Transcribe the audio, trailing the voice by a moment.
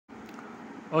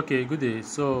Okay, good day.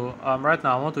 So right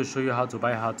now I want to show you how to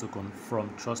buy HATOKEN from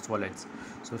Trust Wallet.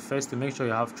 So first, to make sure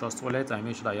you have Trust Wallet and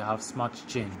make sure that you have Smart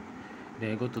Chain. Then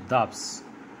you go to dApps,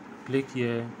 click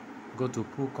here, go to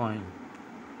PoolCoin,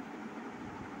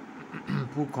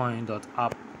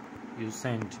 PoolCoin.app. You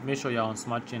send. Make sure you're on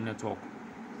Smart Chain network.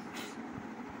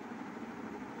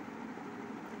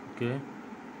 Okay.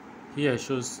 Here it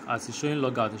shows, as it's showing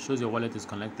logout, it shows your wallet is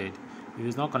connected. If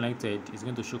it's not connected, it's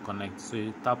going to show connect. So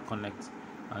you tap connect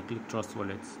and click Trust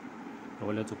Wallet. The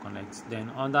wallet to connect.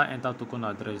 Then under enter token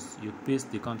address, you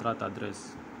paste the contract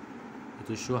address. It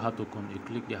will show HATOKEN. You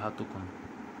click the HATOKEN.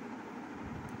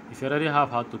 If you already have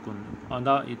HATOKEN,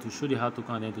 under it will show the HATOKEN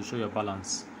and then it will show your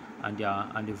balance and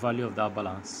the value of that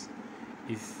balance.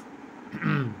 If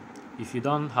if you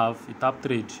don't have, you tap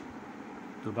trade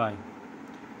to buy.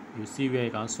 You see where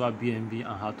you can swap BNB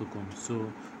and HATOKEN. So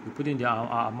you put in the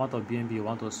amount of BNB you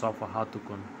want to swap for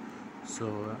HATOKEN.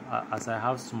 So as I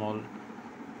have small,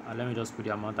 let me just put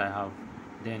the amount I have.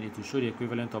 Then it will show the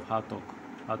equivalent of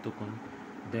HATOKEN.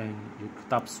 Then you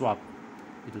tap swap.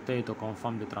 It will tell you to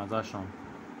confirm the transaction.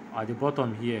 At the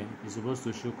bottom here, it's supposed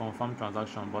to show confirm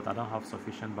transaction, but I don't have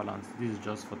sufficient balance. This is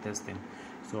just for testing.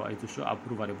 So it will show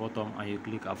approve at the bottom and you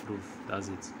click approve. That's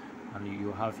it. And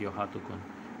you have your HATOKEN.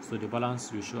 So the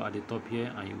balance will show at the top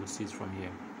here and you will see it from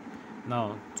here.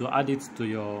 Now to add it to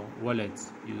your wallet,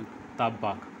 you tap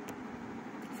back.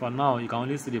 For now you can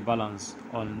only see the balance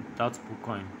on that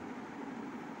PoolCoin.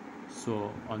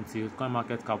 So until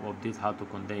CoinMarketCap update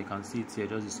HATOKEN, then you can see it here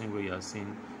just the same way you are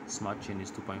seeing Smart Chain is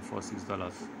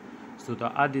 $2.46. So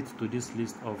to add it to this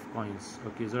list of coins,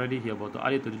 okay, it's already here, but to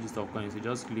add it to the list of coins, you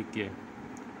just click here,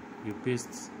 you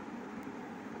paste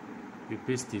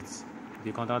it,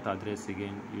 the contract address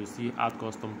again, you see add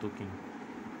custom token.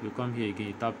 You come here again,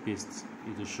 you tap paste,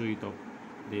 it will show it up.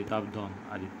 Then you tap done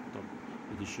at the top,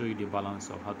 it will show you the balance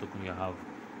of HATOKEN you have.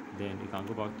 Then you can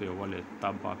go back to your wallet,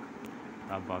 tap back,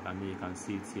 and then you can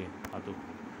see it here, HATOKEN.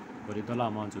 But the dollar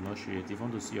amount will not show it. If you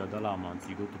want to see your dollar amount,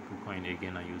 you go to PoolCoin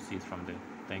again and you see it from there.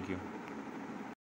 Thank you.